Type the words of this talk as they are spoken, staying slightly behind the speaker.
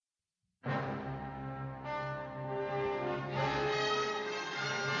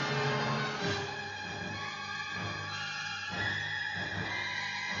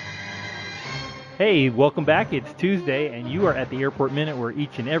Hey, welcome back. It's Tuesday, and you are at the Airport Minute, where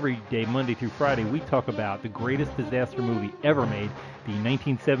each and every day, Monday through Friday, we talk about the greatest disaster movie ever made, the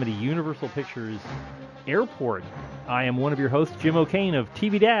 1970 Universal Pictures Airport. I am one of your hosts, Jim O'Kane of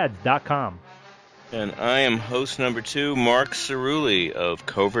TVDads.com. And I am host number 2, Mark Cerulli of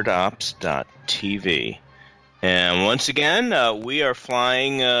CovertOps.tv. And once again, we are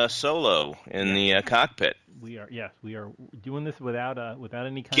flying solo in the cockpit. We are doing this without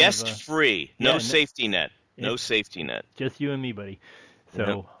any kind guest free, no safety net, just you and me, buddy.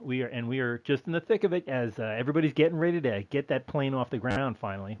 So we are just in the thick of it as everybody's getting ready to get that plane off the ground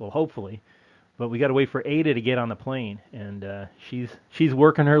finally. Well, hopefully, but we got to wait for Ada to get on the plane, and she's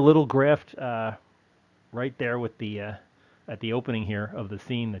working her little graft right there with the at the opening here of the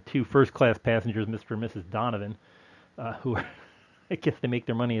scene. The two first-class passengers, Mr. and Mrs. Donovan, who are, I guess they make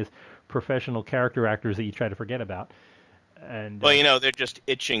their money as professional character actors that you try to forget about. And well, they're just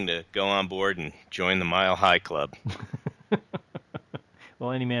itching to go on board and join the Mile High Club.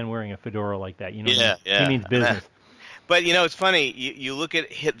 Well, any man wearing a fedora like that, he means business. But it's funny. You look at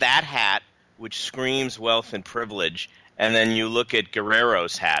that hat, which screams wealth and privilege, and then you look at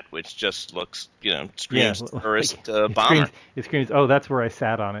Guerrero's hat, which just looks, screams tourist bomber. It screams, oh, that's where I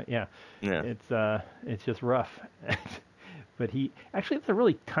sat on it. Yeah. It's just rough. But it's a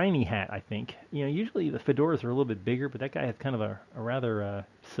really tiny hat, I think. Usually the fedoras are a little bit bigger, but that guy has kind of a rather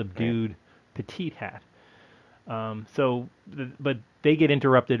subdued, petite hat. But they get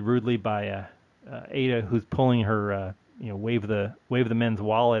interrupted rudely by Ada, who's pulling her, wave the men's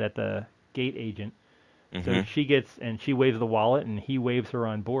wallet at the gate agent. Mm-hmm. So she waves the wallet, and he waves her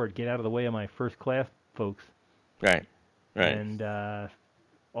on board. Get out of the way of my first class, folks. Right. And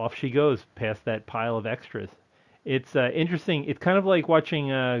off she goes past that pile of extras. It's interesting. It's kind of like watching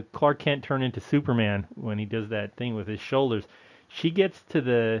Clark Kent turn into Superman when he does that thing with his shoulders. She gets to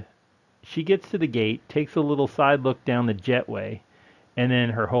the gate, takes a little side look down the jetway, and then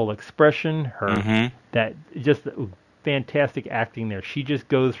her whole expression, that just fantastic acting there. She just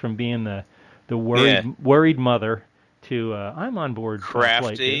goes from being the worried mother to I'm on board.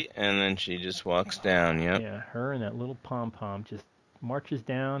 Crafty, and then she just walks down. Yep. Yeah, her and that little pom-pom just marches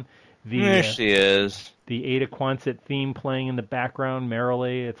down. There she is. The Ada Quonset theme playing in the background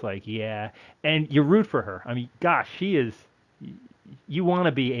merrily. It's like, yeah. And you root for her. I mean, gosh, she is... You want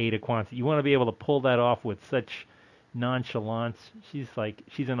to be Ada Quonset. You want to be able to pull that off with such nonchalance. She's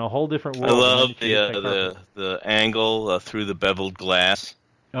in a whole different world. I love the angle through the beveled glass.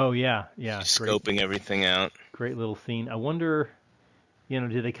 Oh, yeah. She's scoping everything out. Great little scene. I wonder...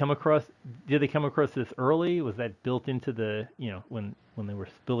 did they come across this early? Was that built into the, when they were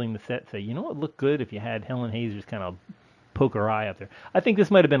building the set, say, it would look good if you had Helen Hayes just kind of poke her eye up there. I think this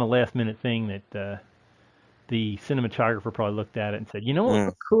might have been a last minute thing that the cinematographer probably looked at it and said, what would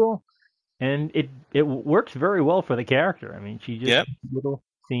look cool? And it works very well for the character. I mean, she just little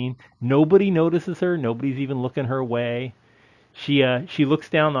scene. Nobody notices her. Nobody's even looking her way. She looks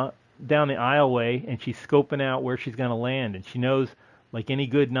down the aisleway, and she's scoping out where she's going to land, and she knows. Like any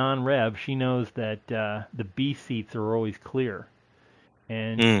good non-rev, she knows that the B seats are always clear.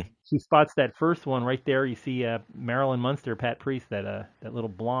 And she spots that first one right there. You see Marilyn Munster, Pat Priest, that little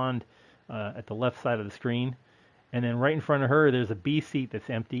blonde at the left side of the screen. And then right in front of her, there's a B seat that's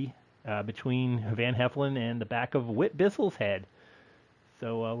empty between Van Heflin and the back of Whit Bissell's head.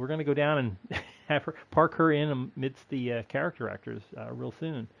 So we're going to go down and have her park her in amidst the character actors real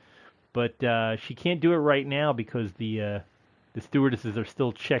soon. But she can't do it right now because the stewardesses are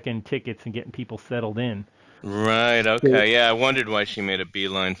still checking tickets and getting people settled in. Right, okay. Yeah, I wondered why she made a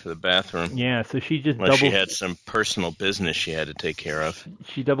beeline for the bathroom. Yeah, so she just doubles... she had some personal business she had to take care of.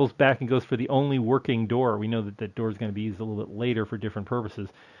 She doubles back and goes for the only working door. We know that that door is going to be used a little bit later for different purposes.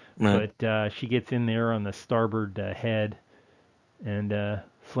 Right. But she gets in there on the starboard head and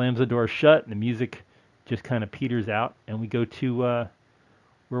slams the door shut, and the music just kind of peters out. And we go to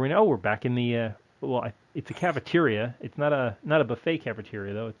where we know we're back in the... it's a cafeteria. It's not a buffet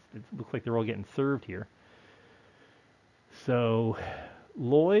cafeteria, though. It looks like they're all getting served here. So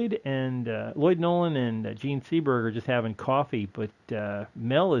Lloyd Nolan and Gene Seberg are just having coffee, but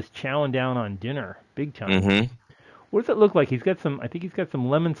Mel is chowing down on dinner, big time. Mm-hmm. What does it look like? I think he's got some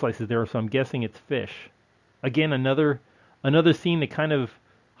lemon slices there, so I'm guessing it's fish. Again, another scene that kind of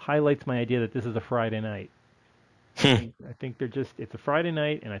highlights my idea that this is a Friday night. I think it's a Friday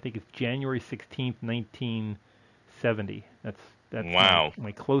night, and I think it's January 16th, 1970. That's wow.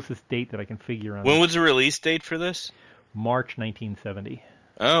 my closest date that I can figure on. When was the release date for this? March 1970.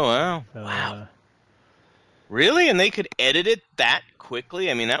 Oh, wow. So, wow. Really? And they could edit it that quickly?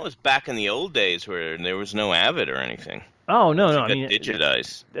 I mean, that was back in the old days where there was no Avid or anything. Oh no, no. It I got mean,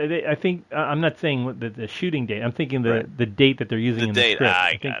 digitized. I think I'm not saying the shooting date. I'm thinking the date that they're using in the script.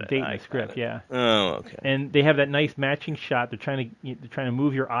 I think the date in the script. Yeah. Oh, okay. And they have that nice matching shot. They're trying to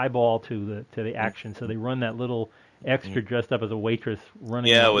move your eyeball to the action. So they run that little extra dressed up as a waitress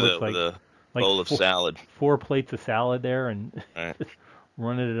running. Yeah, what with looks a like bowl of salad. 4 plates of salad there, and Right. just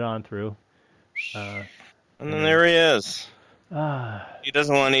running it on through. And then there he is. Ah. He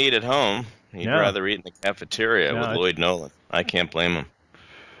doesn't want to eat at home. He'd No. rather eat in the cafeteria No, with Lloyd Nolan. I can't blame him.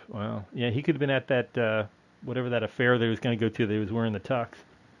 Well, yeah, he could have been at that whatever that affair that he was going to go to. That he was wearing the tux.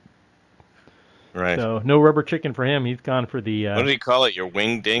 Right. So no rubber chicken for him. He's gone for the. What did he call it? Your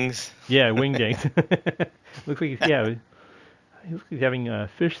wingdings? Yeah, wingdings. Looks like he looks like he's having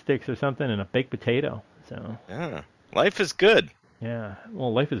fish sticks or something and a baked potato. So. Yeah. Life is good. Yeah.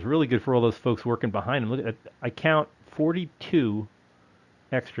 Well, life is really good for all those folks working behind him. Look at I count 42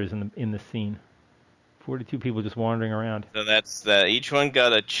 extras in the scene. 42 people just wandering around. So that's each one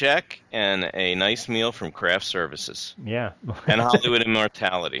got a check and a nice meal from craft services. Yeah. And Hollywood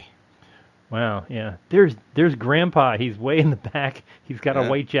Immortality. Wow, yeah. There's Grandpa. He's way in the back. He's got a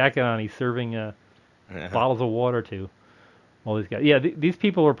white jacket on. He's serving bottles of water to all these guys. Yeah, these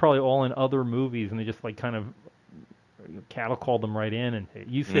people are probably all in other movies, and they just like kind of cattle called them right in, and hey,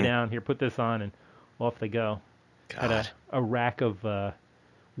 you sit down here, put this on, and off they go. God. Had a rack of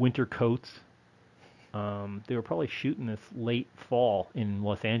winter coats. They were probably shooting this late fall in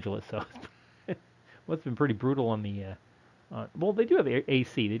Los Angeles, so it must have been pretty brutal on the. Well, they do have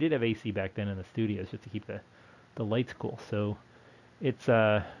AC. They did have AC back then in the studios just to keep the lights cool. So it's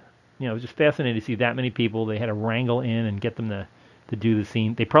it was just fascinating to see that many people. They had to wrangle in and get them to do the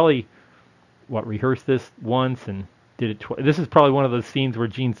scene. They probably rehearsed this once and did it twice. This is probably one of those scenes where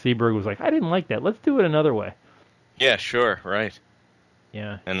Gene Seberg was like, I didn't like that. Let's do it another way. Yeah, sure, right.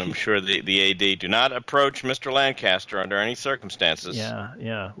 Yeah. And I'm sure the AD do not approach Mr. Lancaster under any circumstances.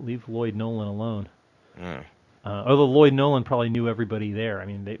 Yeah. Leave Lloyd Nolan alone. Mm. Although Lloyd Nolan probably knew everybody there. I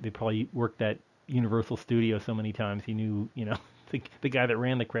mean, they probably worked at Universal Studios so many times. He knew, the guy that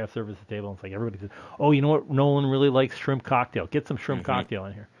ran the craft services table. It's like everybody says, oh, you know what? Nolan really likes shrimp cocktail. Get some shrimp cocktail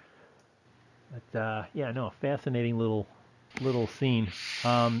in here. But, a fascinating little scene.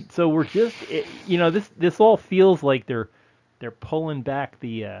 So we're just, this all feels like they're pulling back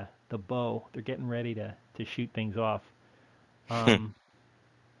the bow. They're getting ready to shoot things off.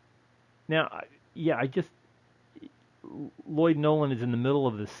 Now, Lloyd Nolan is in the middle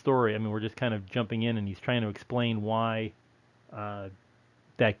of this story. I mean, we're just kind of jumping in, and he's trying to explain why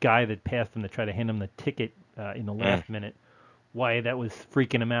that guy that passed him to try to hand him the ticket in the last minute, why that was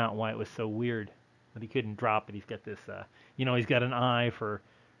freaking him out, why it was so weird that he couldn't drop it. He's got this, he's got an eye for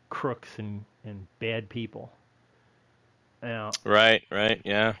crooks and bad people. Now, right,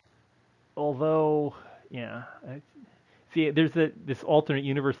 yeah. Although, see, there's this alternate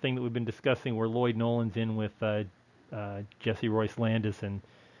universe thing that we've been discussing where Lloyd Nolan's in with Jesse Royce Landis and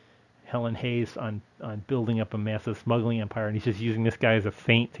Helen Hayes on building up a massive smuggling empire, and he's just using this guy as a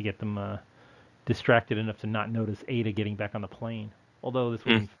feint to get them distracted enough to not notice Ada getting back on the plane. Although this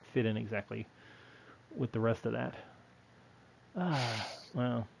wouldn't fit in exactly with the rest of that.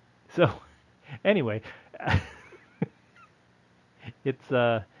 Well, so anyway, it's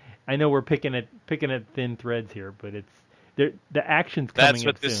I know we're picking at thin threads here, but it's the action's coming. That's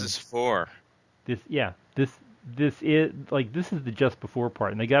what up this soon. is for. This is the just before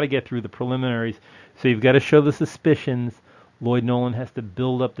part, and they got to get through the preliminaries. So you've got to show the suspicions. Lloyd Nolan has to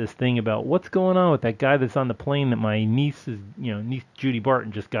build up this thing about what's going on with that guy that's on the plane that my niece Judy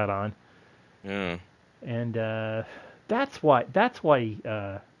Barton just got on. Yeah. And that's why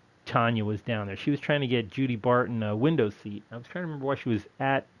Tanya was down there. She was trying to get Judy Barton a window seat. I was trying to remember why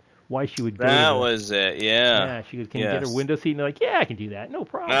she would go. That was it, yeah. Yeah, she goes, can you get her window seat? And they're like, yeah, I can do that. No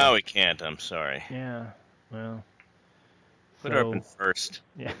problem. No, we can't. I'm sorry. Yeah, well. Put her up in first.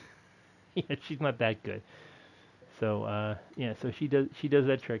 Yeah. Yeah, she's not that good. So, so she does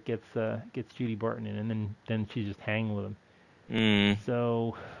that trick, gets Judy Barton in, and then she's just hanging with him.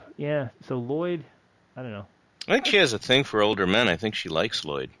 So, so Lloyd, I don't know. I think she has a thing for older men. I think she likes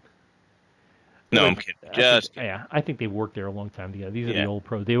Lloyd. No, I'm kidding. I think they've worked there a long time together. These are the old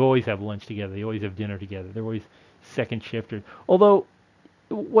pros. They always have lunch together. They always have dinner together. They're always second shifters. Although,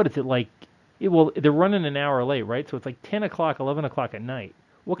 what is it like? They're running an hour late, right? So it's like 10 o'clock, 11 o'clock at night.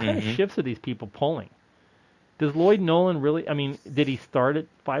 What kind of shifts are these people pulling? Does Lloyd Nolan really? I mean, did he start at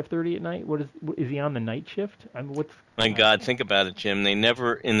 5:30 at night? Is he on the night shift? I mean, what's? My God, think about it, Jim. They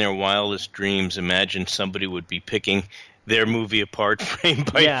never, in their wildest dreams, imagined somebody would be picking their movie apart frame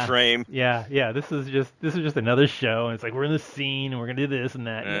by frame. Yeah. This is just another show, and it's like we're in the scene and we're gonna do this and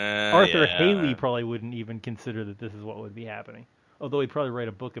that. Arthur Haley probably wouldn't even consider that this is what would be happening, although he'd probably write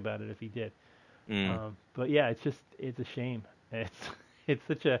a book about it if he did. But yeah, it's a shame. It's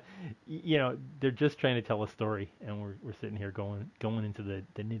such a, they're just trying to tell a story, and we're sitting here going into the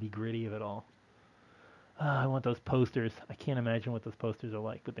nitty gritty of it all. I want those posters. I can't imagine what those posters are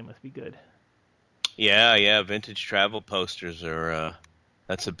like, but they must be good. Yeah, vintage travel posters are,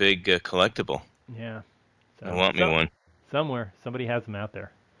 that's a big collectible. Yeah. So, I want me one. Somewhere. Somebody has them out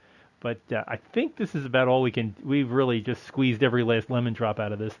there. But I think this is about all we've really just squeezed every last lemon drop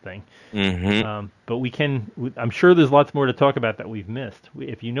out of this thing. Mm-hmm. But I'm sure there's lots more to talk about that we've missed.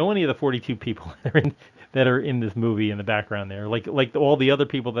 If you know any of the 42 people that are in this movie in the background there, like all the other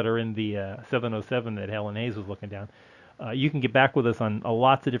people that are in the 707 that Helen Hayes was looking down, you can get back with us on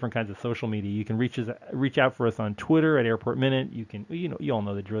lots of different kinds of social media. You can reach out for us on Twitter at Airport Minute. You can, you all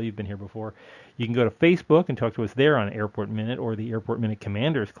know the drill. You've been here before. You can go to Facebook and talk to us there on Airport Minute or the Airport Minute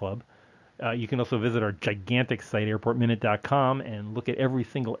Commanders Club. You can also visit our gigantic site, airportminute.com, and look at every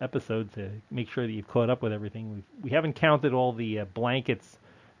single episode to make sure that you've caught up with everything. We haven't counted all the blankets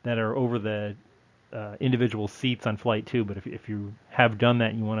that are over the individual seats on Flight 2, but if you have done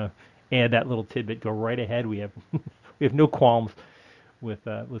that and you want to add that little tidbit, go right ahead. We have we have no qualms with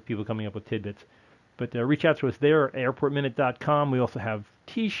people coming up with tidbits. But reach out to us there at airportminute.com. We also have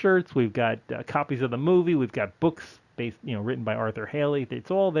T-shirts. We've got copies of the movie. We've got books written by Arthur Haley. It's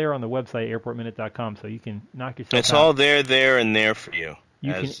all there on the website, airportminute.com, so you can knock yourself out. It's all there, and there for you.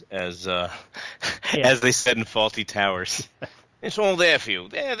 As they said in Faulty Towers. It's all there for you.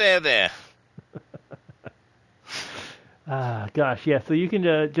 There. Gosh, yeah. So you can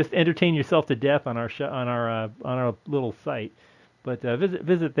just entertain yourself to death on our on our little site. But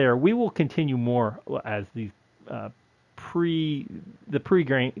visit there. We will continue more as these the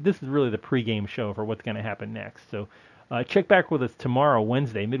pregame. This is really the pregame show for what's going to happen next. So check back with us tomorrow,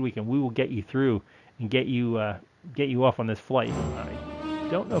 Wednesday, midweek, and we will get you through and get you off on this flight. I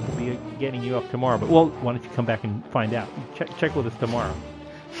don't know if we'll be getting you up tomorrow, but why don't you come back and find out? Check with us tomorrow,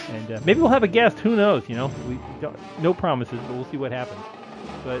 and maybe we'll have a guest. Who knows? We don't, no promises, but we'll see what happens.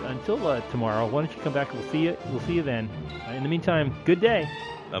 But until tomorrow, why don't you come back and we'll see you. We'll see you then. In the meantime, good day.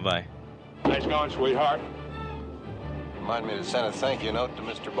 Bye-bye. Nice going, sweetheart. Remind me to send a thank you note to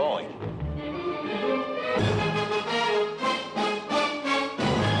Mr. Bowling.